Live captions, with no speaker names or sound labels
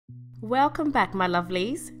Welcome back, my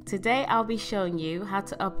lovelies. Today I'll be showing you how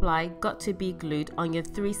to apply Got2b glued on your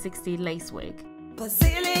 360 lace wig.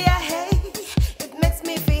 Hey, it makes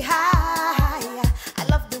me feel high. I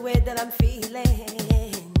love the way that I'm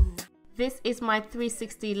feeling. This is my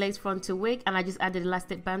 360 lace frontal wig and I just added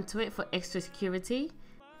elastic band to it for extra security.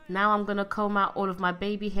 Now I'm going to comb out all of my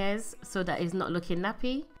baby hairs so that it's not looking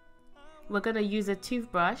nappy. We're going to use a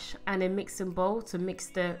toothbrush and a mixing bowl to mix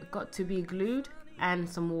the Got2b glued and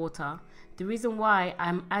some water. The reason why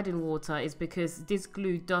I'm adding water is because this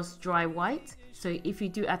glue does dry white, so if you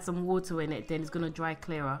do add some water in it, then it's going to dry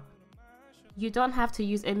clearer. You don't have to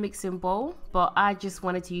use a mixing bowl, but I just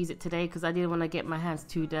wanted to use it today because I didn't want to get my hands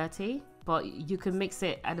too dirty. But you can mix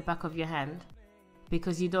it at the back of your hand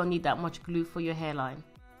because you don't need that much glue for your hairline.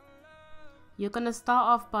 You're going to start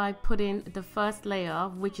off by putting the first layer,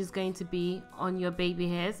 which is going to be on your baby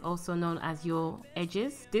hairs, also known as your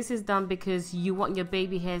edges. This is done because you want your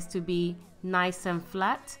baby hairs to be nice and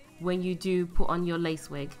flat when you do put on your lace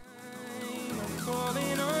wig.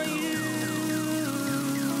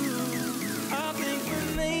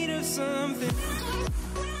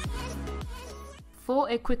 For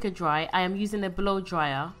a quicker dry, I am using a blow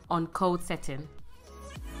dryer on cold setting.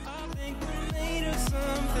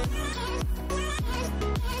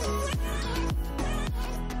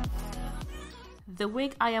 The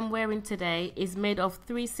wig I am wearing today is made of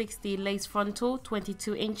 360 lace frontal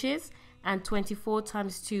 22 inches and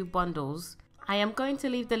 24x2 bundles. I am going to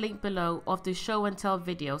leave the link below of the show and tell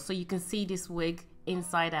video so you can see this wig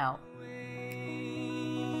inside out.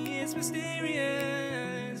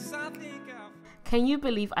 Can you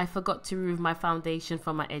believe I forgot to remove my foundation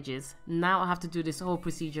from my edges? Now I have to do this whole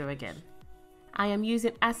procedure again. I am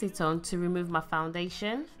using acetone to remove my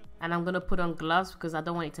foundation and I'm going to put on gloves because I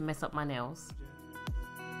don't want it to mess up my nails.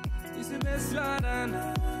 It's the best light I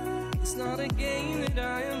know. It's not a game that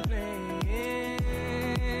I am playing.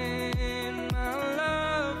 My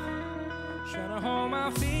love, trying to hold my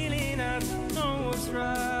feeling. I don't know what's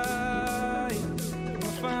right.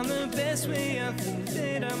 I'll find the best way. I think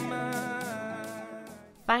that I might.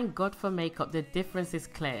 Thank God for makeup. The difference is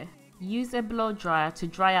clear. Use a blow dryer to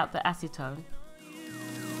dry out the acetone.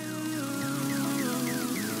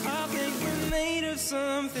 I think we're made of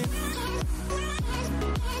something.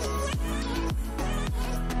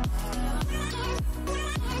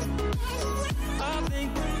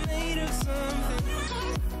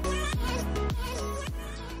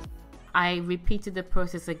 I repeated the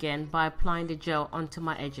process again by applying the gel onto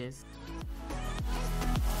my edges.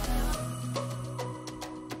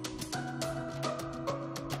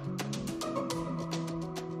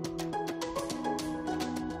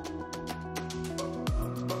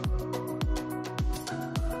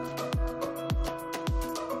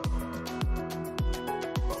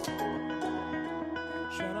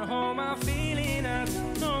 Trying to hold my feeling, I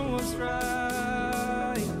don't know what's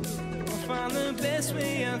right. I'll find the best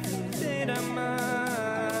way, I think that I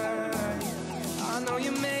might. I know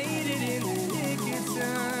you made it in the nick of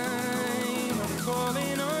time. I'm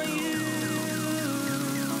calling on you.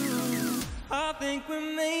 I think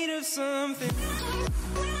we're made of something.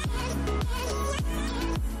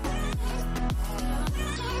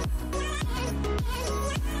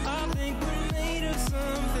 I think we're made of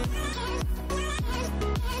something.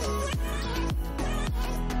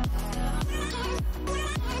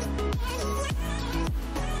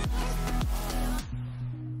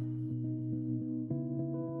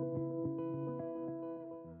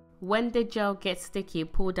 When the gel gets sticky,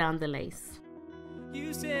 pull down the lace.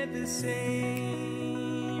 You said the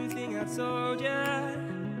same thing I told ya.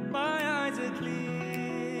 My eyes are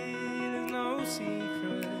clear, there's no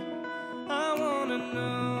secret. I wanna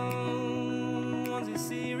know, was it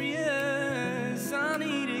serious? I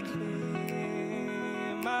need it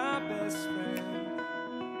clear, my best friend.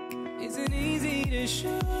 Isn't easy to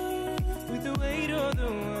show with the weight of the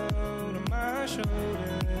world on my shoulders.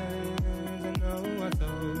 I know I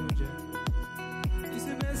told you, it's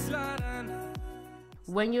the best light I know.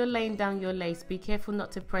 When you're laying down your lace, be careful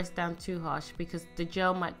not to press down too harsh because the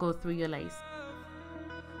gel might go through your lace.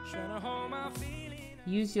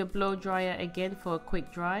 Use your blow dryer again for a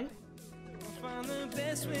quick dry.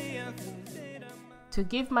 To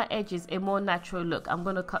give my edges a more natural look, I'm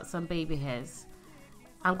going to cut some baby hairs.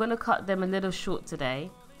 I'm going to cut them a little short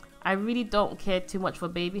today. I really don't care too much for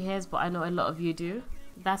baby hairs, but I know a lot of you do.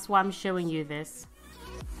 That's why I'm showing you this.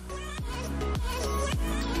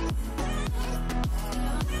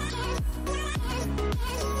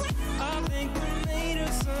 I think we're made of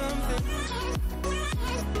something.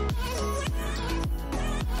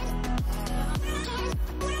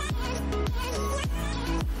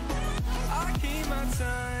 I keep my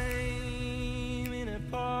time.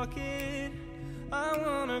 pocket. I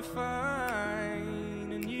wanna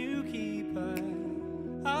find a new keeper.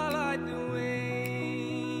 I like the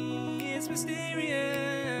way it's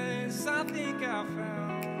mysterious. I think I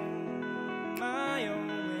found my own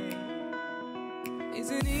way.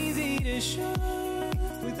 Isn't easy to show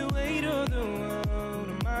with the weight of the world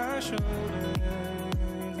on my shoulders.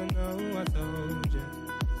 I know I told you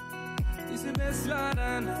it's the best light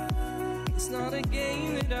I know. It's not a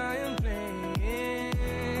game that I am playing.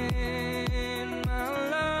 My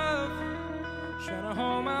love, trying to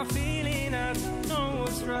hold my feeling. I don't know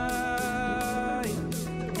what's right.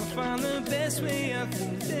 I'll find the best way. I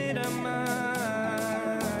think that I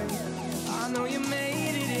might. I know you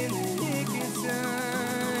made it in the nick of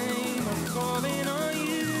time. I'm calling on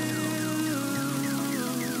you.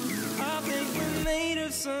 I think we're made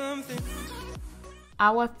of something.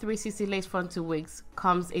 Our 360 lace frontal wigs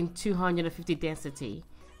comes in 250 density.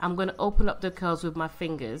 I'm going to open up the curls with my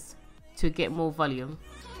fingers to get more volume.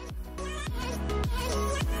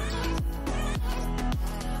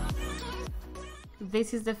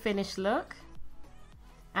 This is the finished look,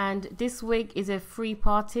 and this wig is a free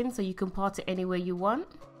parting, so you can part it anywhere you want.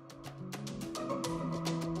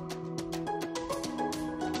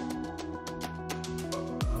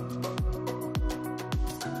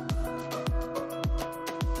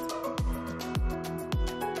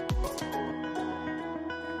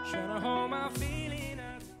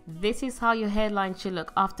 This is how your hairline should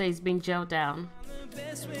look after it's been gelled down.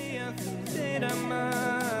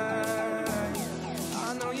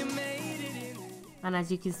 And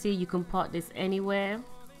as you can see, you can part this anywhere.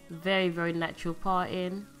 Very, very natural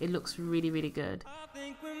parting. It looks really, really good. I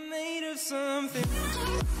think we're made of something.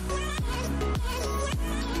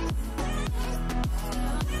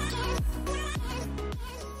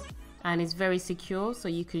 And it's very secure, so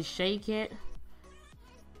you can shake it,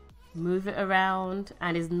 move it around,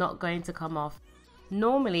 and it's not going to come off.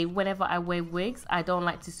 Normally, whenever I wear wigs, I don't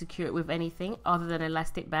like to secure it with anything other than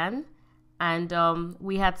elastic band. And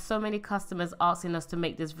we had so many customers asking us to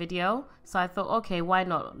make this video, so I thought, okay, why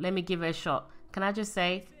not? Let me give it a shot. Can I just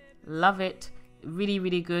say, love it. Really,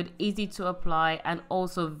 really good, easy to apply, and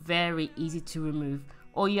also very easy to remove.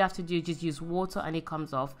 All you have to do is just use water and it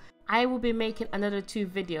comes off. I will be making another 2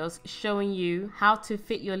 videos showing you how to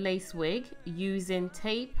fit your lace wig using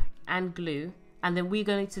tape and glue, and then we're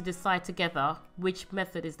going to decide together which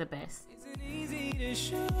method is the best.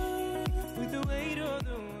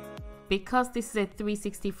 Because this is a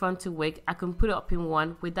 360 frontal wig, I can put it up in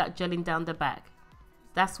one without gelling down the back.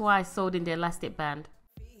 That's why I sewed in the elastic band.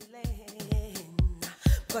 It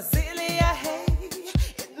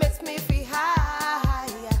makes me feel high.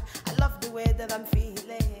 I love the way that I'm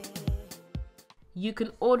feeling. You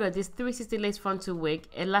can order this 360 lace frontal wig,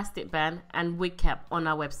 elastic band and wig cap on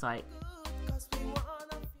our website.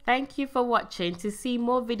 Thank you for watching. To see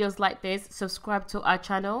more videos like this, subscribe to our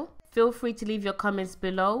channel. Feel free to leave your comments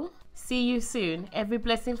below. See you soon. Every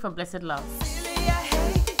blessing from Blessedluv.